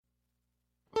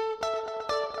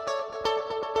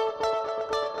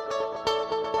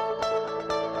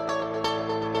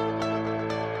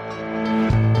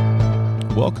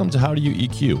Welcome to How Do You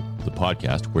EQ, the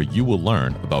podcast where you will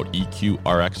learn about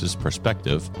EQRX's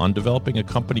perspective on developing a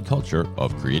company culture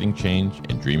of creating change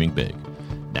and dreaming big.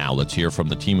 Now let's hear from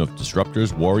the team of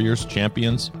disruptors, warriors,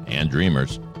 champions, and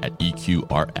dreamers at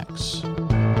EQRX.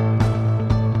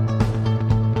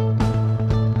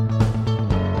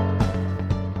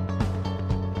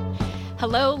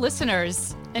 Hello,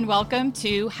 listeners, and welcome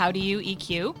to How Do You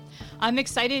EQ? I'm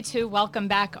excited to welcome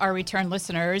back our return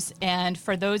listeners, and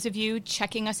for those of you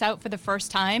checking us out for the first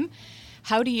time,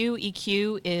 How Do You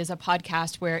EQ is a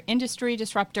podcast where industry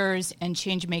disruptors and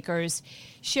change makers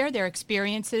share their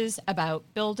experiences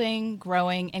about building,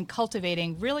 growing, and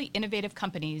cultivating really innovative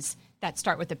companies that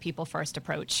start with a people-first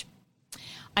approach.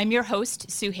 I'm your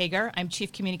host, Sue Hager. I'm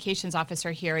Chief Communications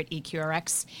Officer here at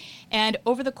EQRX. And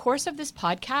over the course of this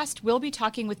podcast, we'll be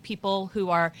talking with people who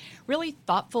are really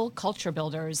thoughtful culture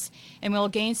builders, and we'll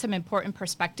gain some important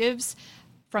perspectives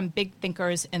from big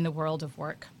thinkers in the world of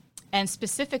work. And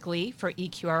specifically for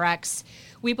EQRX,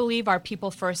 we believe our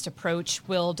people-first approach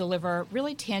will deliver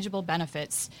really tangible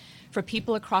benefits for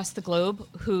people across the globe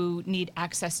who need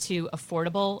access to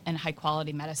affordable and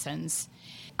high-quality medicines.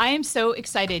 I am so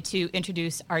excited to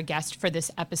introduce our guest for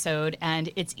this episode, and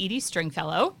it's Edie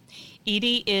Stringfellow.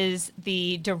 Edie is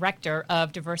the Director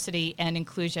of Diversity and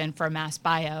Inclusion for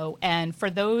MassBio. And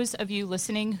for those of you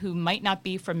listening who might not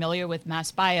be familiar with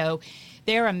MassBio,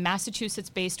 they're a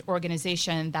Massachusetts-based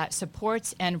organization that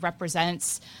supports and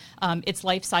represents its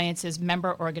life sciences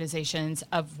member organizations,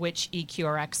 of which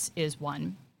EQRX is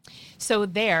one. So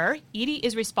there, Edie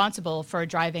is responsible for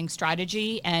driving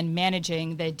strategy and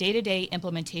managing the day-to-day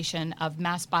implementation of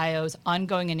MassBio's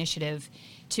ongoing initiative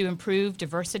to improve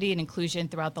diversity and inclusion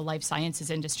throughout the life sciences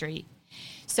industry.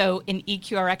 So in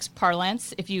EQRX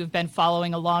parlance, if you've been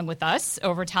following along with us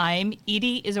over time,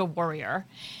 Edie is a warrior.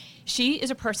 She is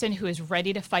a person who is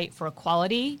ready to fight for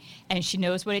equality, and she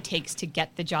knows what it takes to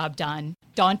get the job done.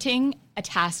 Daunting a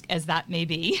task as that may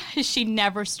be, she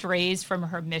never strays from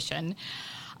her mission.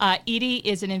 Edie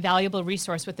is an invaluable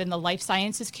resource within the life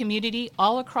sciences community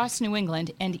all across New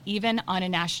England and even on a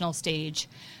national stage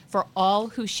for all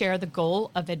who share the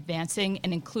goal of advancing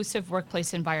an inclusive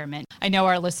workplace environment. I know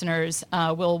our listeners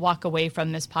will walk away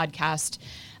from this podcast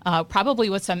probably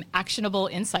with some actionable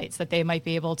insights that they might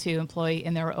be able to employ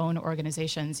in their own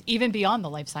organizations, even beyond the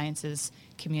life sciences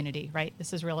community, right?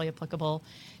 This is really applicable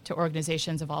to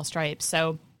organizations of all stripes.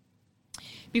 So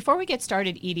before we get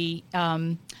started, Edie,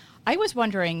 I was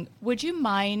wondering, would you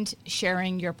mind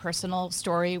sharing your personal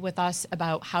story with us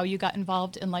about how you got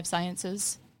involved in life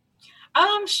sciences?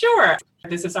 Sure.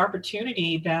 There's this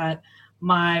opportunity that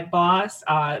my boss,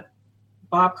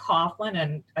 Bob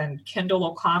Coughlin and Kendall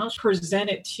O'Connell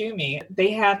presented to me. They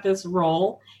had this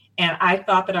role, and I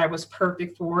thought that I was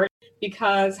perfect for it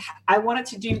because I wanted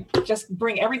to just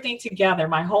bring everything together,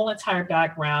 my whole entire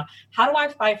background. How do I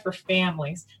fight for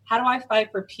families? How do I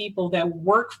fight for people that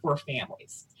work for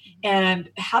families? And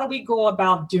how do we go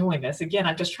about doing this? Again,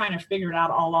 I'm just trying to figure it out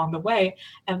all along the way.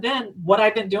 And then what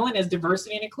I've been doing is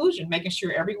diversity and inclusion, making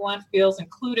sure everyone feels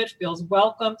included, feels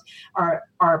welcomed, are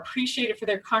appreciated for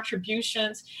their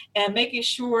contributions, and making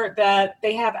sure that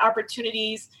they have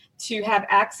opportunities to have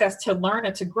access to learn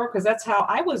and to grow, because that's how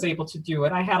I was able to do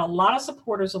it. I had a lot of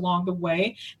supporters along the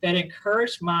way that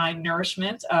encouraged my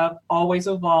nourishment of always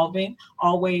evolving,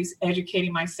 always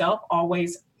educating myself,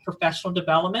 always professional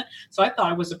development. So I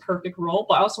thought it was a perfect role,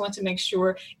 but I also wanted to make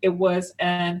sure it was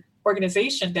an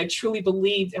organization that truly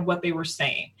believed in what they were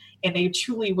saying, and they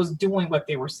truly was doing what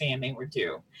they were saying they would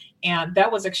do. And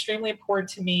that was extremely important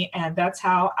to me, and that's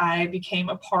how I became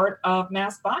a part of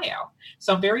MassBio.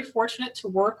 So I'm very fortunate to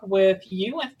work with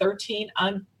you and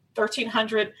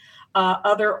 1,300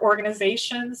 other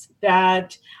organizations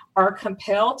that are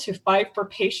compelled to fight for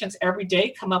patients every day,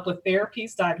 come up with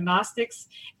therapies, diagnostics,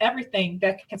 everything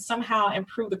that can somehow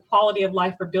improve the quality of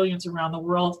life for billions around the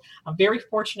world. I'm very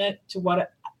fortunate to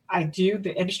what I do,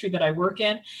 the industry that I work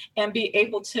in, and be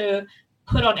able to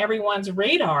put on everyone's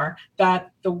radar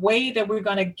that the way that we're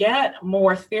going to get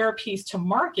more therapies to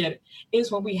market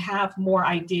is when we have more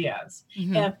ideas.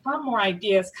 Mm-hmm. And from more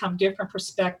ideas come different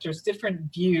perspectives,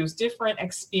 different views, different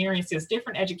experiences,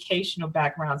 different educational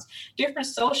backgrounds, different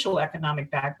social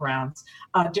economic backgrounds,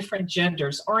 different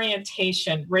genders,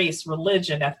 orientation, race,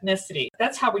 religion, ethnicity.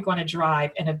 That's how we're going to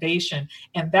drive innovation.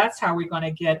 And that's how we're going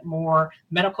to get more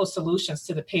medical solutions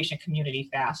to the patient community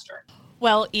faster.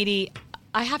 Well, Edie,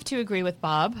 I have to agree with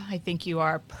Bob. I think you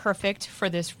are perfect for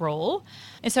this role.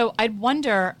 And so I'd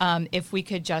wonder if we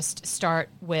could just start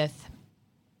with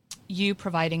you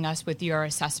providing us with your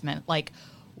assessment. Like,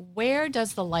 where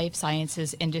does the life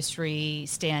sciences industry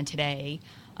stand today?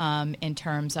 in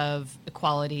terms of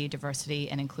equality, diversity,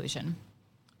 and inclusion?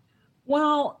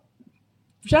 Well,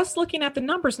 just looking at the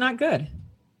numbers, not good.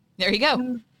 There you go.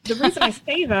 And the reason I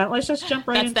say that, let's just jump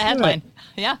right That's into the headline.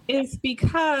 it, Yeah. is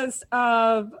because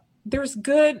of there's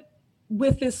good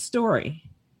with this story.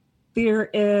 There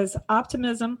is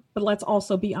optimism, but let's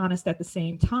also be honest at the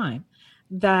same time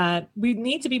that we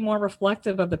need to be more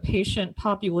reflective of the patient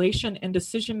population and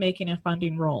decision-making and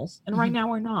funding roles. And right now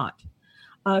we're not.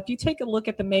 If you take a look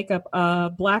at the makeup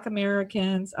of Black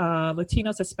Americans,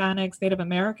 Latinos, Hispanics, Native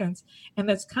Americans in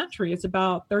this country, it's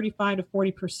about 35 to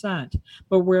 40%,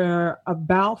 but we're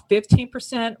about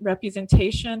 15%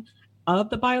 representation of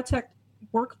the biotech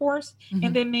workforce.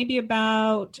 And then maybe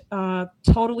about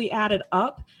totally added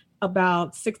up,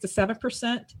 about 6 to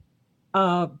 7%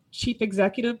 of chief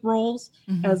executive roles,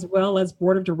 as well as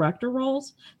board of director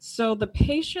roles. So the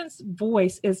patient's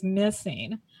voice is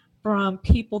missing from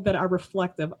people that are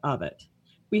reflective of it.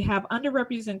 We have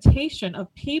underrepresentation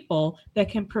of people that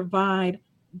can provide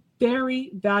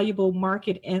very valuable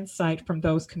market insight from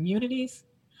those communities,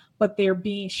 but they're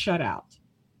being shut out.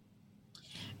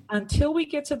 Until we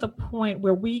get to the point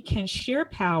where we can share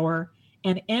power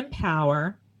and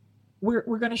empower, we're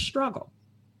going to struggle.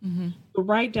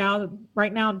 Right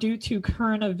now, due to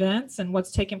current events and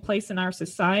what's taking place in our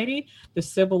society, the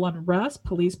civil unrest,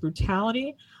 police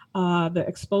brutality, the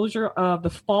exposure of the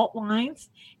fault lines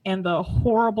and the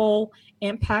horrible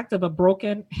impact of a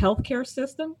broken healthcare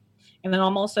system. And then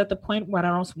almost at the point where I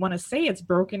don't want to say it's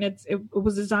broken, it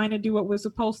was designed to do what it was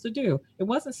supposed to do. It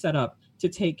wasn't set up to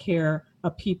take care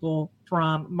of people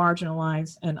from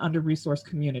marginalized and under-resourced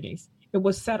communities. It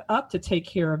was set up to take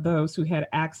care of those who had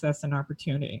access and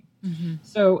opportunity.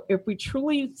 So if we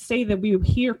truly say that we're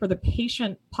here for the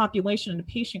patient population and the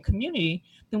patient community,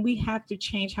 then we have to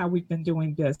change how we've been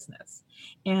doing business.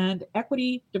 And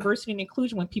equity, diversity, and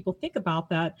inclusion, when people think about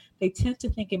that, they tend to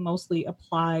think it mostly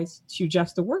applies to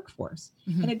just the workforce.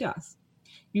 And it does.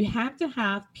 You have to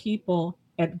have people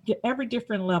at every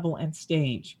different level and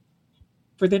stage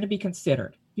for them to be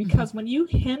considered. Because when you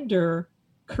hinder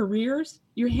careers,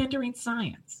 you're hindering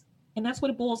science. And that's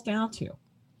what it boils down to.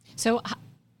 So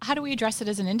how do we address it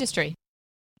as an industry?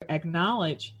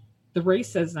 Acknowledge the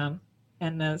racism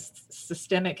and the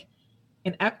systemic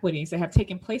inequities that have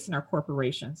taken place in our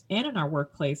corporations and in our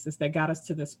workplaces that got us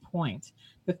to this point.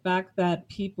 The fact that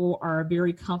people are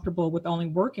very comfortable with only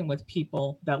working with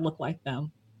people that look like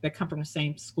them, that come from the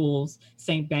same schools,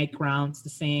 same backgrounds, the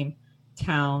same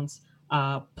towns,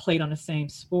 played on the same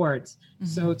sports.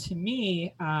 So to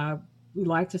me, we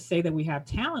like to say that we have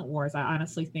talent wars. I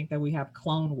honestly think that we have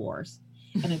clone wars.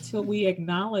 And until we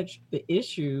acknowledge the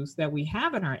issues that we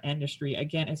have in our industry,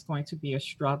 again, it's going to be a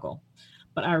struggle.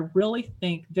 But I really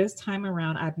think this time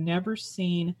around, I've never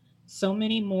seen so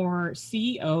many more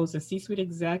CEOs and C-suite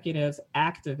executives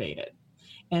activated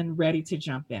and ready to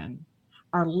jump in,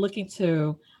 are looking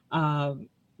to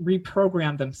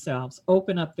reprogram themselves,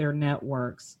 open up their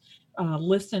networks,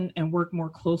 listen and work more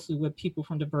closely with people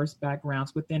from diverse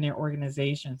backgrounds within their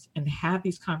organizations and have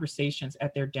these conversations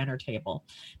at their dinner table.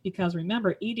 Because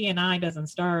remember, ED&I doesn't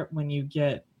start when you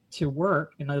get to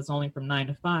work, it's only from 9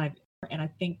 to 5. And I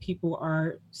think people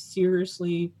are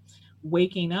seriously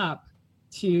waking up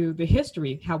to the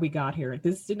history, how we got here.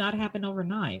 This did not happen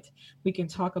overnight. We can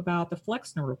talk about the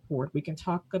Flexner Report. We can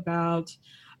talk about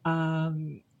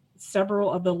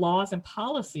several of the laws and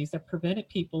policies that prevented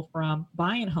people from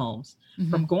buying homes,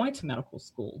 from going to medical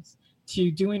schools, to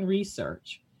doing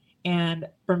research. And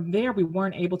from there, we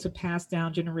weren't able to pass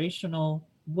down generational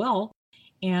wealth.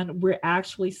 And we're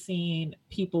actually seeing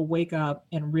people wake up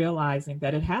and realizing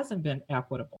that it hasn't been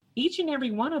equitable. Each and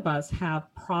every one of us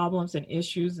have problems and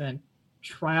issues and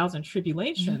trials and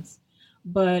tribulations,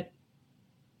 but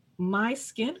my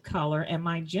skin color and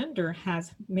my gender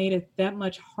has made it that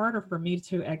much harder for me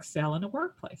to excel in the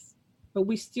workplace. But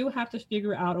we still have to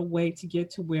figure out a way to get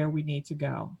to where we need to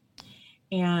go.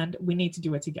 And we need to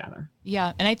do it together.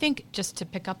 Yeah. And I think just to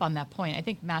pick up on that point, I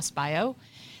think MassBio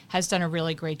has done a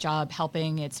really great job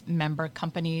helping its member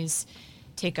companies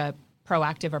take a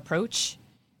proactive approach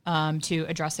to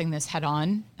addressing this head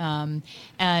on.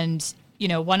 And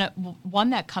one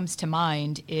that comes to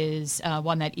mind is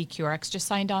one that EQRX just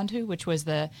signed on to, which was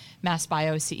the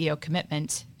MassBio CEO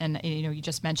commitment. And, you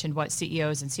just mentioned what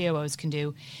CEOs and COOs can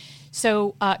do.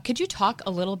 So could you talk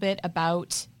a little bit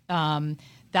about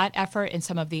that effort and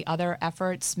some of the other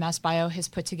efforts MassBio has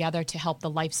put together to help the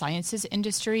life sciences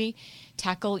industry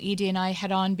tackle ED&I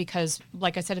head on? Because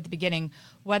like I said at the beginning,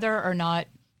 whether or not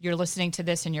you're listening to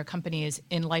this and your company is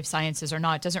in life sciences or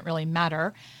not, it doesn't really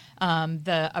matter.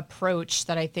 The approach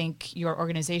that I think your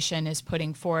organization is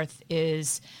putting forth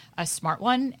is a smart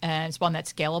one, and it's one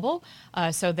that's scalable.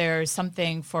 So there's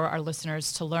something for our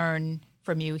listeners to learn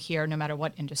from you here, no matter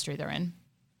what industry they're in.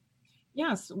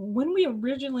 Yes, when we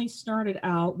originally started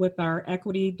out with our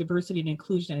equity, diversity, and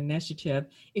inclusion initiative,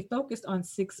 it focused on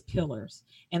 6 pillars.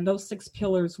 And those 6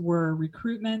 pillars were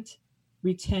recruitment,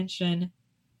 retention,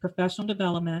 professional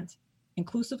development,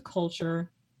 inclusive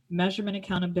culture, measurement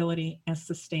accountability, and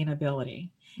sustainability.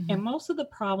 Mm-hmm. And most of the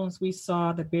problems we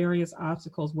saw, the various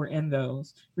obstacles were in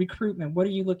those. Recruitment, what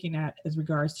are you looking at as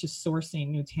regards to sourcing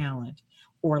new talent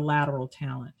or lateral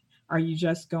talent? Are you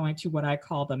just going to what I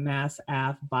call the Mass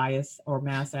Ave bias or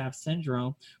Mass Ave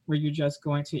syndrome, where you're just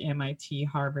going to MIT,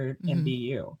 Harvard, and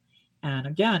BU? And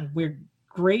again, we're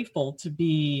grateful to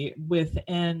be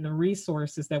within the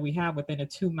resources that we have within a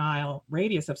 2-mile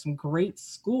radius of some great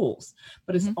schools,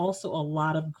 but it's also a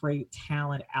lot of great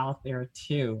talent out there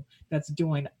too that's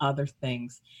doing other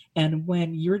things. And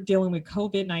when you're dealing with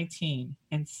COVID-19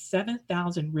 and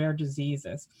 7,000 rare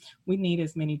diseases, we need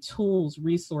as many tools,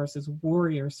 resources,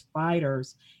 warriors,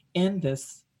 fighters in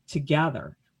this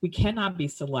together. We cannot be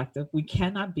selective. We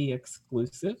cannot be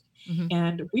exclusive.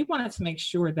 And we wanted to make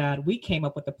sure that we came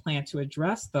up with a plan to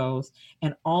address those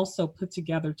and also put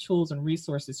together tools and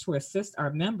resources to assist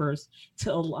our members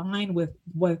to align with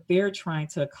what they're trying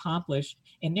to accomplish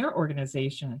in their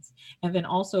organizations. And then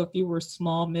also, if you were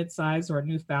small, mid-size, or a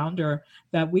new founder,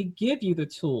 that we give you the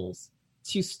tools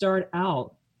to start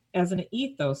out as an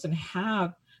ethos and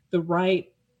have the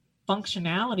right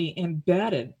functionality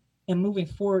embedded in moving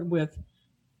forward with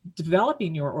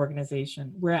developing your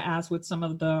organization. Whereas with some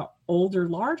of the older,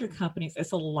 larger companies,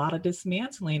 it's a lot of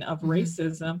dismantling of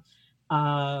racism,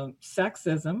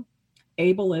 sexism,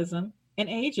 ableism, and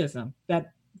ageism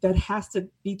that has to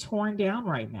be torn down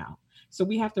right now. So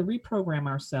we have to reprogram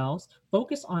ourselves,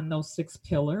 focus on those 6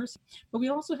 pillars, but we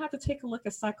also have to take a look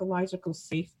at psychological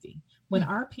safety. When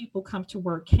our people come to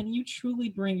work, can you truly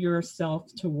bring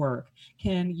yourself to work?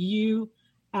 Can you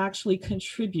actually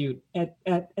contribute at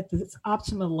this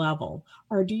optimal level?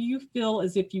 Or do you feel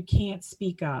as if you can't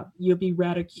speak up, you'll be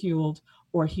ridiculed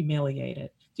or humiliated?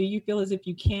 Do you feel as if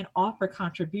you can't offer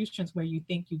contributions where you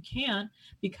think you can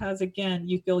because, again,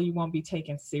 you feel you won't be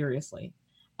taken seriously?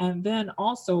 And then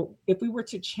also, if we were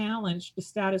to challenge the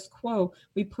status quo,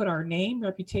 we put our name,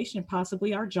 reputation, and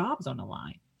possibly our jobs on the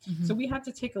line. So we have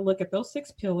to take a look at those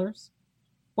 6 pillars,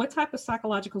 what type of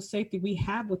psychological safety we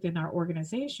have within our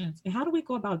organizations, and how do we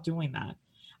go about doing that?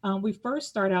 We first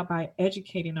start out by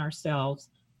educating ourselves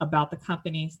about the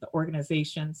companies, the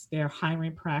organizations, their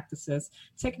hiring practices,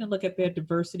 taking a look at their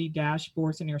diversity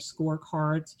dashboards and their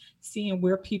scorecards, seeing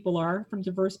where people are from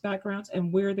diverse backgrounds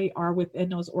and where they are within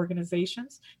those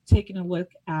organizations, taking a look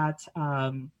at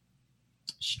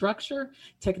structure,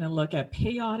 taking a look at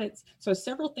pay audits. So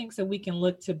several things that we can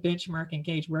look to benchmark and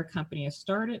gauge where a company has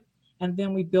started. And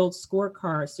then we build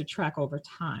scorecards to track over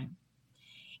time.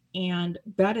 And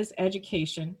that is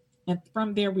education. And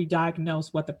from there, we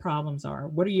diagnose what the problems are.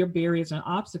 What are your barriers and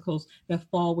obstacles that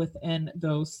fall within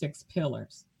those 6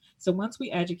 pillars? So once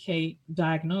we educate,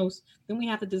 diagnose, then we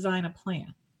have to design a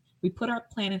plan. We put our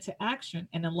plan into action.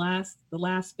 And the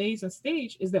last phase and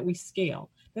stage is that we scale.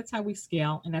 That's how we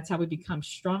scale. And that's how we become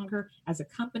stronger as a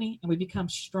company, and we become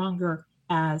stronger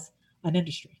as an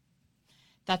industry.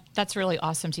 That's really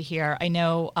awesome to hear. I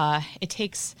know it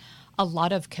takes a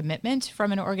lot of commitment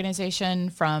from an organization,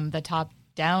 from the top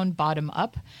down, bottom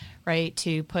up, right,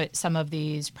 to put some of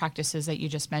these practices that you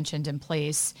just mentioned in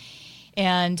place.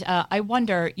 And I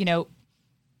wonder,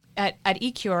 at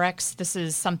EQRX, this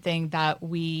is something that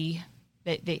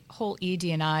the whole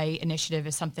ED&I initiative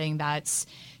is something that's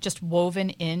just woven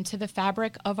into the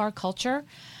fabric of our culture.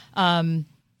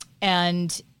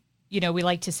 And we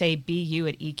like to say "Be you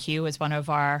at EQ" is one of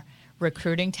our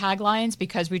recruiting taglines,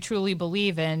 because we truly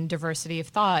believe in diversity of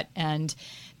thought, and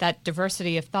that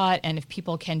diversity of thought. And if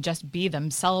people can just be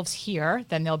themselves here,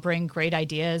 then they'll bring great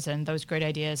ideas, and those great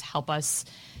ideas help us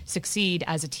succeed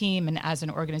as a team and as an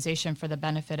organization for the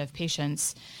benefit of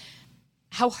patients.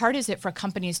 How hard is it for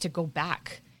companies to go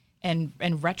back and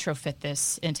retrofit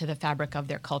this into the fabric of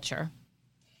their culture?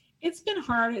 It's been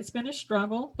hard. It's been a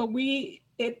struggle, but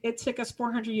it took us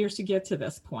 400 years to get to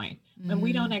this point. And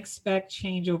we don't expect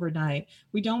change overnight.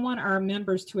 We don't want our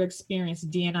members to experience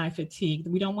D&I fatigue.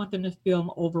 We don't want them to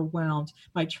feel overwhelmed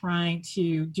by trying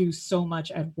to do so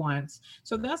much at once.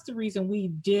 So that's the reason we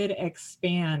did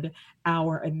expand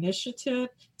our initiative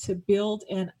to build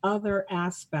in other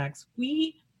aspects.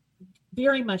 We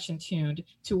very much in tune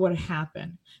to what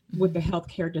happened with the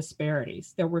healthcare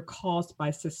disparities that were caused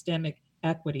by systemic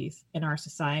equities in our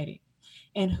society.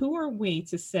 And who are we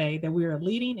to say that we're a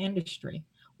leading industry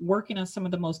working on some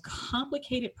of the most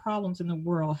complicated problems in the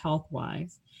world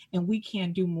health-wise, and we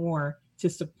can do more to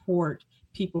support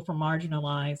people from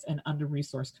marginalized and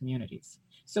under-resourced communities?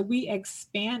 So we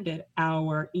expanded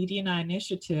our ED&I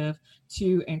initiative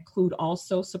to include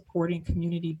also supporting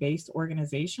community-based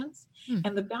organizations.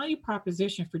 And the value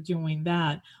proposition for doing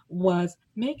that was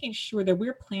making sure that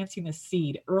we're planting a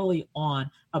seed early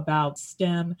on about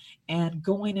STEM and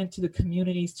going into the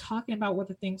communities, talking about what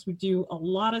the things we do. A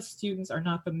lot of students are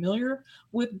not familiar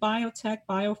with biotech,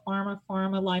 biopharma,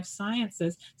 pharma, life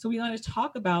sciences. So we want to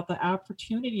talk about the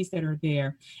opportunities that are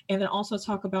there, and then also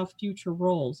talk about future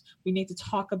roles. We need to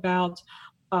talk about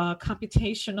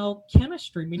computational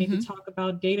chemistry. We need to talk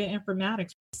about data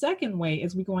informatics. Second way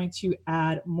is we're going to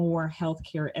add more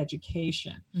healthcare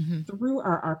education through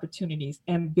our opportunities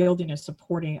and building and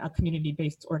supporting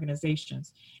community-based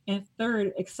organizations. And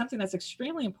third, it's something that's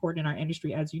extremely important in our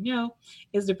industry, as you know,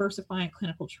 is diversifying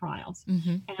clinical trials.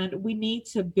 And we need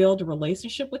to build a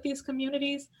relationship with these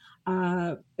communities.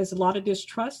 There's a lot of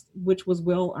distrust, which was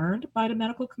well earned by the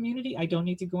medical community. I don't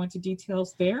need to go into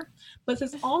details there, but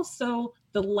there's also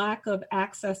the lack of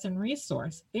access and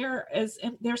resource.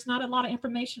 There's not a lot of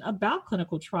information about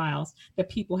clinical trials that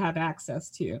people have access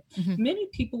to. Many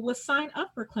people would sign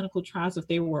up for clinical trials if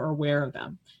they were aware of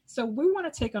them. So we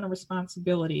want to take on a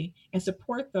responsibility and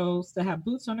support those that have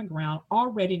boots on the ground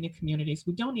already in the communities.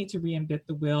 We don't need to reinvent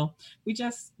the wheel. We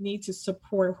just need to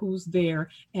support who's there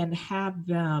and have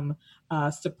them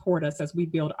support us as we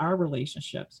build our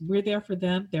relationships. We're there for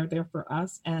them, they're there for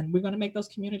us, and we're going to make those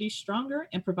communities stronger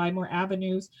and provide more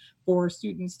avenues for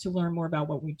students to learn more about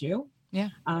what we do.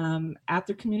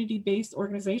 After community-based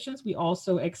organizations, we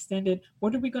also extended,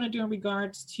 what are we going to do in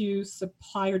regards to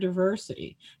supplier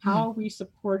diversity? How are we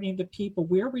supporting the people?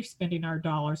 Where are we spending our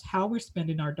dollars? How we're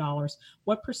spending our dollars?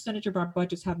 What percentage of our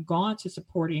budgets have gone to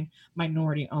supporting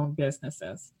minority-owned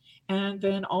businesses? And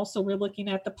then also we're looking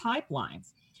at the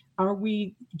pipelines. Are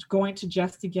we going to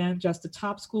just the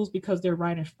top schools because they're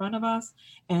right in front of us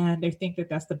and they think that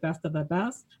that's the best of the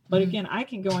best? But again, I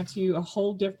can go into a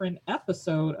whole different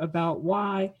episode about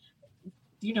why,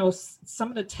 some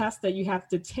of the tests that you have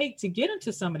to take to get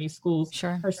into some of these schools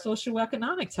are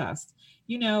socioeconomic tests.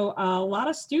 A lot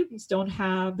of students don't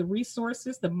have the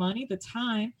resources, the money, the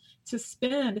time to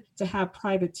spend to have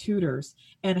private tutors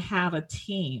and have a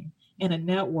team and a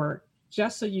network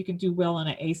just so you can do well on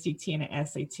an ACT and an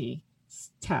SAT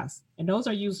test. And those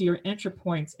are usually your entry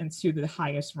points into the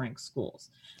highest ranked schools.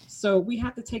 So we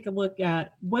have to take a look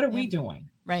at what are we doing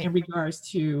in regards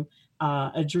to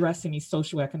addressing these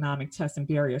socioeconomic tests and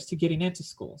barriers to getting into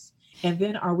schools. And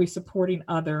then are we supporting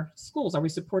other schools? Are we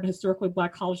supporting historically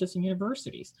Black colleges and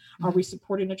universities? Are we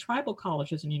supporting the tribal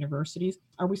colleges and universities?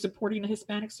 Are we supporting the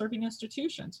Hispanic serving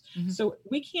institutions? So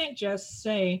we can't just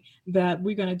say that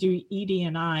we're going to do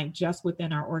ED&I just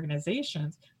within our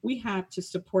organizations. We have to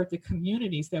support the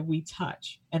communities that we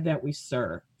touch and that we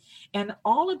serve. And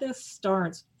all of this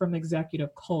starts from executive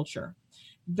culture.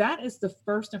 That is the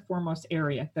first and foremost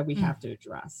area that we have to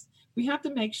address. We have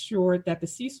to make sure that the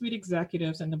C-suite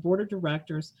executives and the board of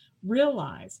directors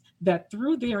realize that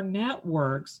through their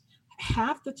networks,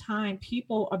 half the time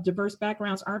people of diverse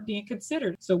backgrounds aren't being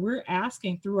considered. So we're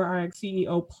asking through our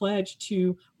CEO pledge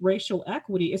to racial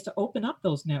equity is to open up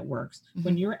those networks.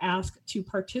 When you're asked to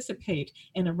participate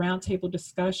in a roundtable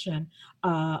discussion,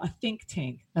 a think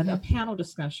tank, a panel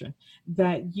discussion,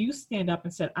 that you stand up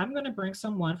and said, I'm going to bring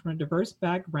someone from a diverse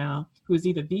background who is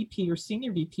either VP or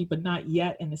senior VP, but not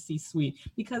yet in the C-suite,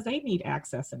 because they need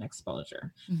access and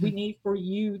exposure. We need for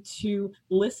you to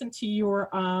listen to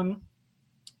your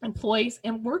employees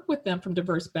and work with them from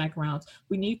diverse backgrounds.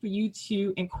 We need for you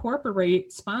to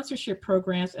incorporate sponsorship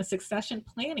programs and succession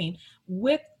planning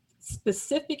with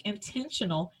specific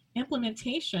intentional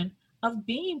implementation of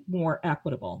being more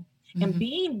equitable and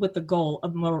being with the goal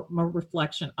of more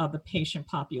reflection of the patient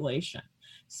population.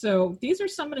 So these are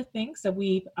some of the things that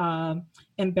we've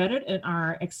embedded in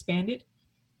our expanded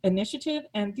initiative.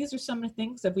 And these are some of the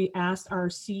things that we asked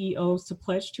our CEOs to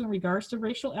pledge to in regards to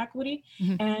racial equity.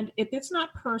 And if it's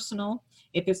not personal,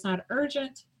 if it's not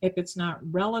urgent, if it's not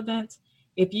relevant,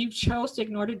 if you chose to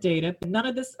ignore the data, but none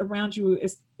of this around you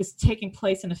is taking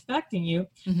place and affecting you,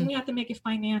 then we have to make it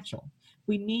financial.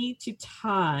 We need to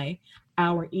tie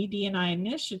our ED&I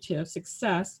initiative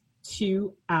success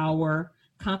to our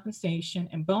compensation,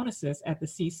 and bonuses at the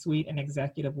C-suite and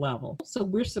executive level. So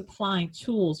we're supplying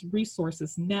tools,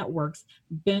 resources, networks,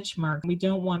 benchmarks. We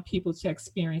don't want people to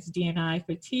experience D&I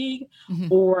fatigue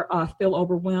or feel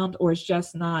overwhelmed, or it's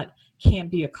just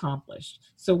can't be accomplished.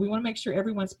 So we want to make sure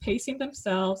everyone's pacing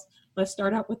themselves. Let's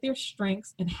start out with their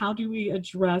strengths and how do we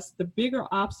address the bigger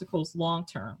obstacles long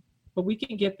term, but we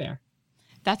can get there.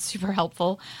 That's super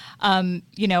helpful.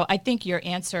 I think your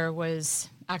answer was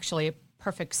actually a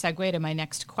perfect segue to my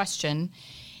next question.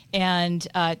 And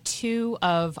two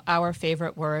of our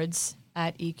favorite words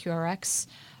at EQRX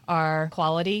are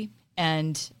quality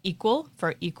and equal,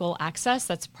 for equal access.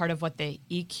 That's part of what the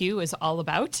EQ is all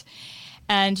about.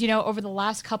 And, over the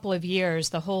last couple of years,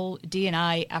 the whole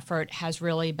D&I effort has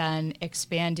really been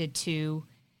expanded to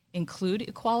include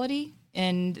equality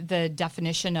in the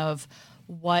definition of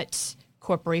what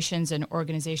corporations and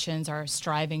organizations are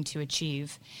striving to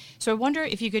achieve. So I wonder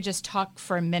if you could just talk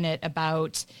for a minute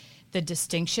about the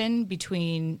distinction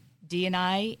between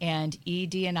D&I and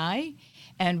ED&I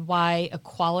and why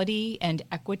equality and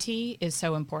equity is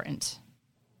so important.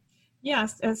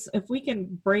 Yes, as if we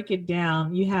can break it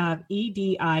down, you have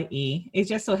EDIE. It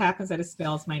just so happens that it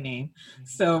spells my name.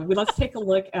 So let's take a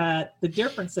look at the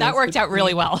differences. That worked out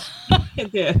really well.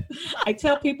 It did. I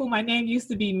tell people my name used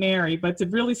to be Mary, but to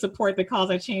really support the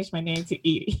cause, I changed my name to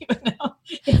Edie. No,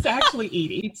 it's actually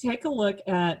Edie. Take a look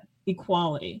at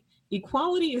equality.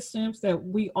 Equality assumes that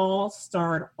we all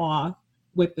start off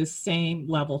with the same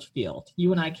level field.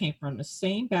 You and I came from the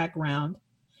same background.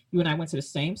 You and I went to the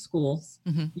same schools.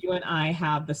 You and I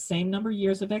have the same number of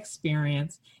years of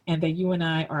experience, and that you and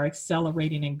I are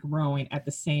accelerating and growing at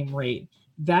the same rate.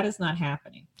 That is not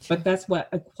happening, but that's what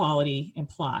equality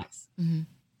implies.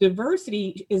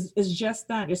 Diversity is just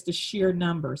that. It's the sheer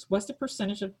numbers. What's the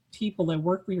percentage of people that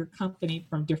work for your company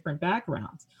from different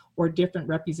backgrounds or different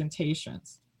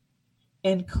representations?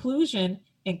 Inclusion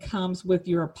comes with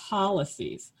your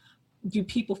policies. Do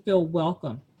people feel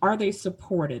welcome? Are they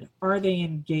supported? Are they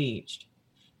engaged?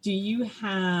 Do you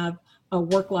have a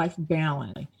work-life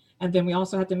balance? And then we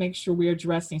also have to make sure we're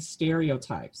addressing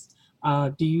stereotypes.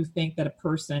 Do you think that a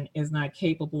person is not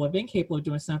capable of incapable of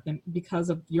doing something because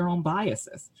of your own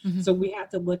biases? So we have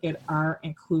to look at our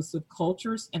inclusive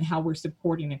cultures and how we're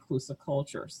supporting inclusive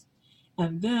cultures.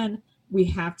 And then we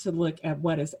have to look at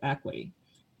what is equity.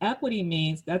 Equity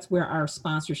means that's where our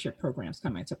sponsorship programs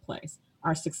come into place.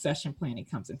 Our succession planning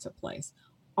comes into place.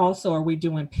 Also, are we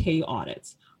doing pay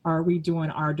audits? Are we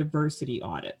doing our diversity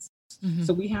audits?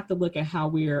 So we have to look at how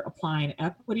we're applying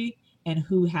equity and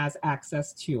who has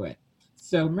access to it.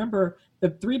 So remember,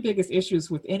 the three biggest issues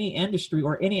with any industry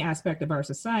or any aspect of our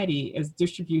society is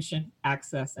distribution,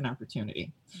 access, and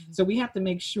opportunity. So we have to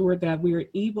make sure that we're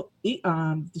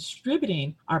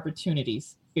distributing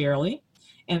opportunities fairly,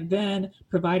 and then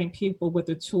providing people with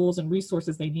the tools and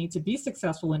resources they need to be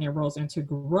successful in their roles and to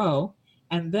grow.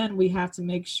 And then we have to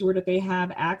make sure that they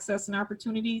have access and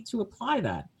opportunity to apply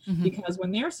that, because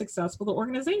when they're successful, the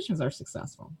organizations are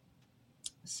successful.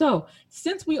 So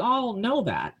since we all know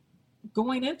that,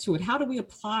 going into it, how do we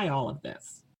apply all of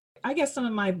this? I guess some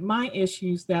of my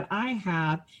issues that I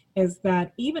have is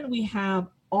that even we have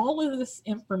all of this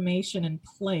information in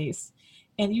place,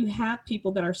 and you have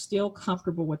people that are still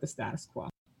comfortable with the status quo.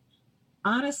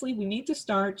 Honestly, we need to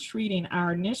start treating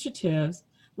our initiatives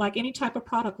like any type of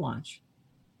product launch.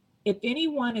 If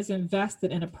anyone is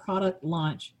invested in a product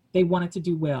launch, they want it to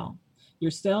do well. Your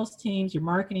sales teams, your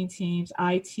marketing teams,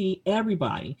 IT,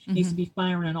 everybody needs to be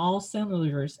firing on all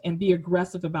cylinders and be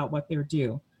aggressive about what they're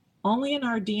doing. Only in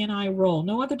our D&I role,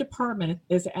 no other department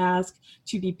is asked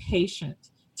to be patient,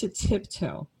 to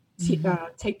tiptoe, to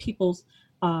take people's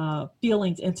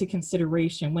feelings into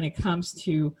consideration when it comes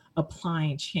to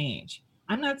applying change.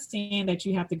 I'm not saying that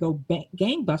you have to go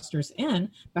gangbusters in,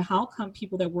 but how come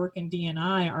people that work in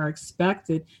D&I are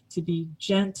expected to be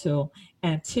gentle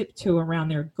and tiptoe around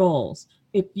their goals?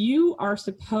 If you are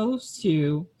supposed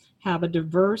to have a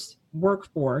diverse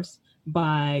workforce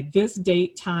by this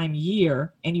date, time,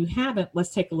 year, and you haven't,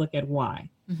 let's take a look at why.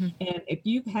 And if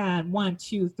you've had 1,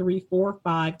 2, 3, 4,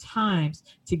 5 times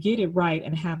to get it right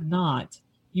and have not,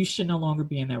 you should no longer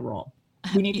be in that role.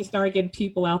 We need to start getting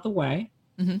people out the way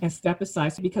and step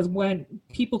aside, because when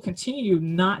people continue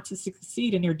not to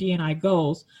succeed in their D&I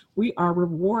goals, we are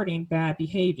rewarding bad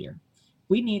behavior.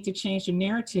 We need to change the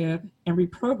narrative and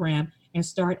reprogram and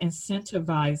start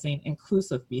incentivizing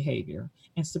inclusive behavior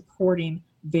and supporting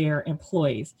their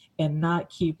employees, and not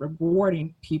keep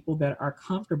rewarding people that are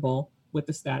comfortable with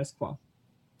the status quo.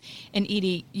 And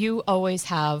Edie, you always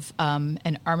have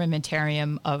an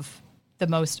armamentarium of the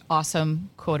most awesome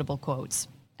quotable quotes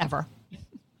ever.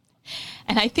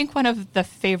 And I think one of the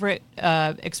favorite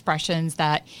expressions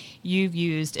that you've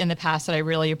used in the past that I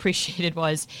really appreciated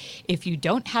was, if you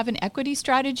don't have an equity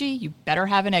strategy, you better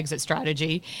have an exit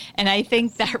strategy. And I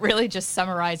think that really just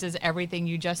summarizes everything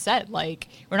you just said. Like,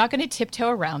 we're not going to tiptoe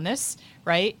around this,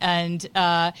 right? And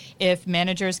if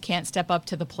managers can't step up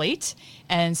to the plate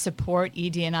and support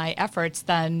ED&I efforts,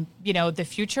 then, the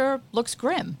future looks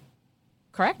grim.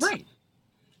 Correct? Right.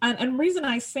 And the reason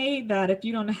I say that if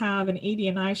you don't have an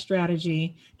ED&I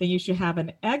strategy, then you should have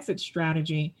an exit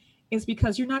strategy, is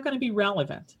because you're not going to be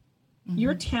relevant. Mm-hmm.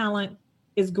 Your talent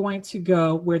is going to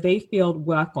go where they feel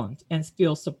welcomed and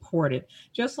feel supported.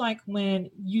 Just like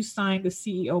when you signed the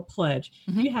CEO pledge,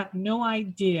 mm-hmm. you have no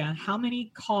idea how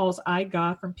many calls I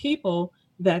got from people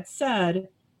that said,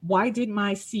 why did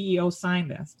my CEO sign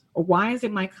this? Or why is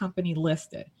it my company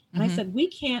listed? And mm-hmm. I said, we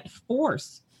can't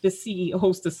force the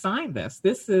CEOs to sign this.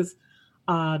 This is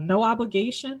no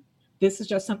obligation. This is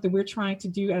just something we're trying to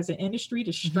do as an industry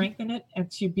to strengthen mm-hmm. it and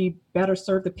to be better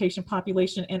serve the patient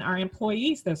population and our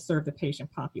employees that serve the patient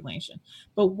population.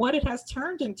 But what it has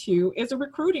turned into is a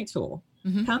recruiting tool.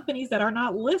 Mm-hmm. Companies that are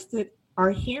not listed are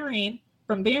hearing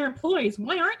from their employees,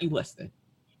 why aren't you listed?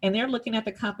 And they're looking at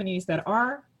the companies that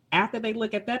are. After they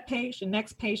look at that page, the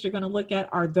next page they're going to look at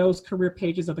are those career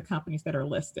pages of the companies that are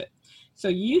listed. So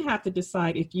you have to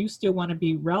decide if you still want to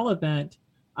be relevant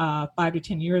 5 to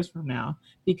 10 years from now,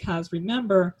 because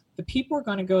remember, the people are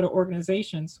going to go to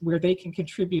organizations where they can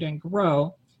contribute and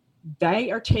grow.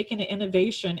 They are taking the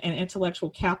innovation and intellectual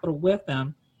capital with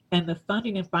them, and the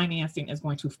funding and financing is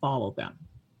going to follow them.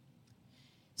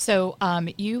 So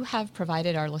you have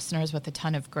provided our listeners with a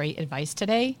ton of great advice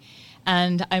today.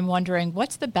 And I'm wondering,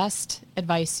 what's the best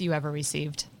advice you ever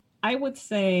received? I would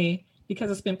say, because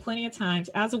it's been plenty of times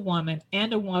as a woman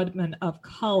and a woman of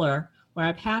color where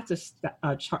I've had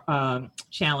to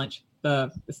challenge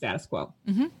the status quo.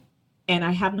 Mm-hmm. And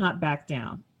I have not backed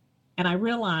down. And I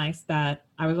realized that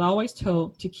I was always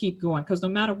told to keep going, because no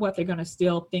matter what, they're going to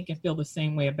still think and feel the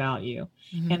same way about you.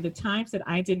 Mm-hmm. And the times that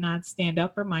I did not stand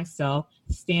up for myself,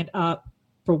 stand up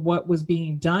for what was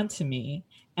being done to me,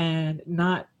 and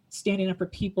not standing up for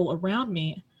people around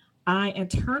me, I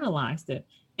internalized it.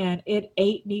 And it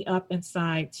ate me up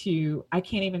inside I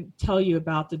can't even tell you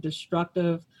about the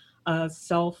destructive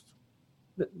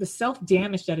the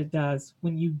self-damage that it does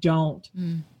when you don't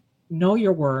know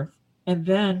your worth. And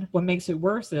then what makes it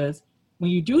worse is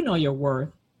when you do know your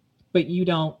worth, but you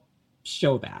don't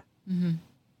show that. Mm-hmm.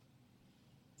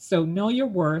 So know your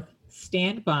worth,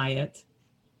 stand by it,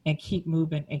 and keep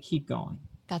moving and keep going.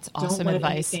 That's awesome advice. Don't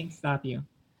let anything stop you.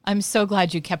 I'm so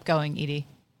glad you kept going, Edie.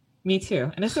 Me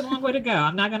too. And it's a long way to go.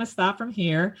 I'm not going to stop from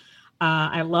here.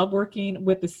 I love working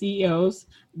with the CEOs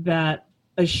that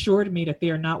assured me that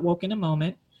they are not woke in a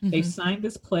moment. Mm-hmm. They've signed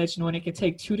this pledge knowing it could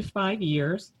take 2 to 5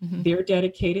 years. Mm-hmm. They're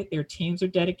dedicated. Their teams are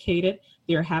dedicated.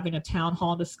 They're having a town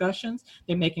hall discussions.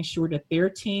 They're making sure that their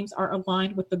teams are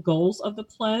aligned with the goals of the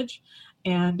pledge.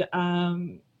 And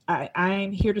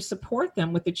I'm here to support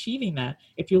them with achieving that.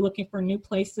 If you're looking for new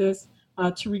places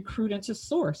to recruit and to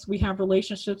source, we have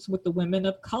relationships with the women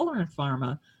of color in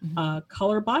pharma, mm-hmm.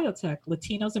 Color Biotech,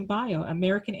 Latinos in Bio,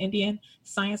 American Indian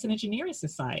Science and Engineering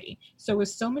Society. So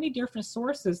it's so many different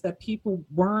sources that people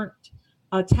weren't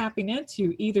tapping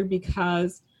into, either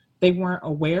because they weren't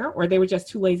aware or they were just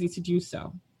too lazy to do so.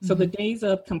 Mm-hmm. So the days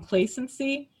of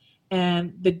complacency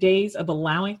and the days of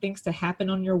allowing things to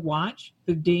happen on your watch,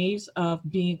 the days of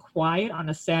being quiet on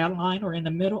a sideline or in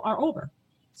the middle are over.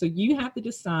 So you have to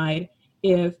decide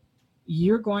if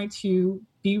you're going to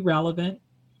be relevant,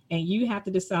 and you have to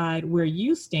decide where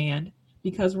you stand,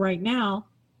 because right now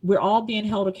we're all being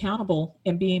held accountable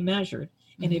and being measured.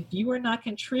 Mm-hmm. And if you are not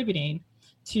contributing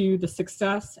to the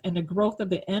success and the growth of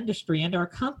the industry and our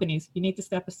companies, you need to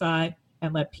step aside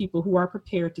and let people who are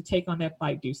prepared to take on that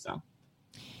fight do so.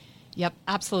 Yep,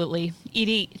 absolutely.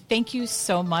 Edie, thank you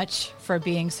so much for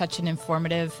being such an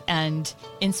informative and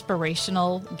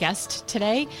inspirational guest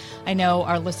today. I know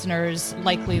our listeners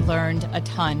likely learned a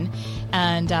ton,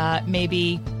 and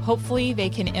hopefully they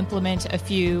can implement a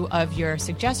few of your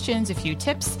suggestions, a few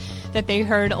tips that they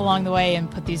heard along the way,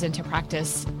 and put these into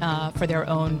practice for their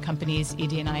own company's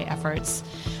ED&I efforts.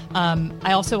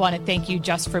 I also want to thank you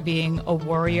just for being a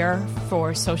warrior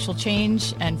for social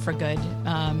change and for good.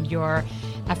 Your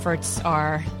efforts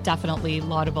are definitely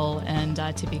laudable and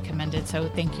to be commended. So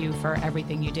thank you for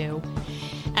everything you do.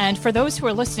 And for those who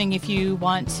are listening, if you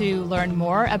want to learn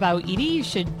more about Edie, you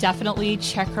should definitely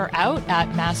check her out at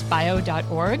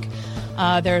massbio.org.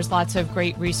 There's lots of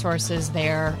great resources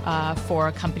there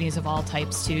for companies of all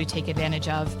types to take advantage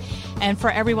of. And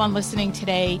for everyone listening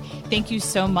today, thank you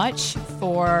so much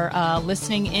for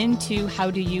listening in to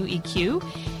How Do You EQ.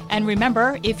 And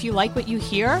remember, if you like what you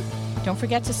hear, don't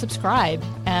forget to subscribe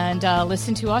and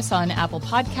listen to us on Apple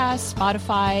Podcasts,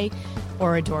 Spotify,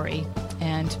 or Adori.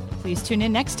 And please tune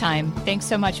in next time. Thanks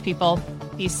so much, people.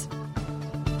 Peace.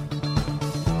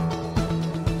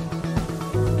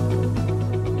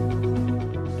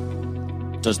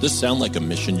 Does this sound like a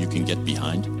mission you can get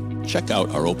behind? Check out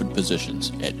our open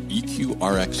positions at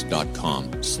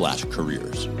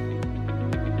eqrx.com/careers.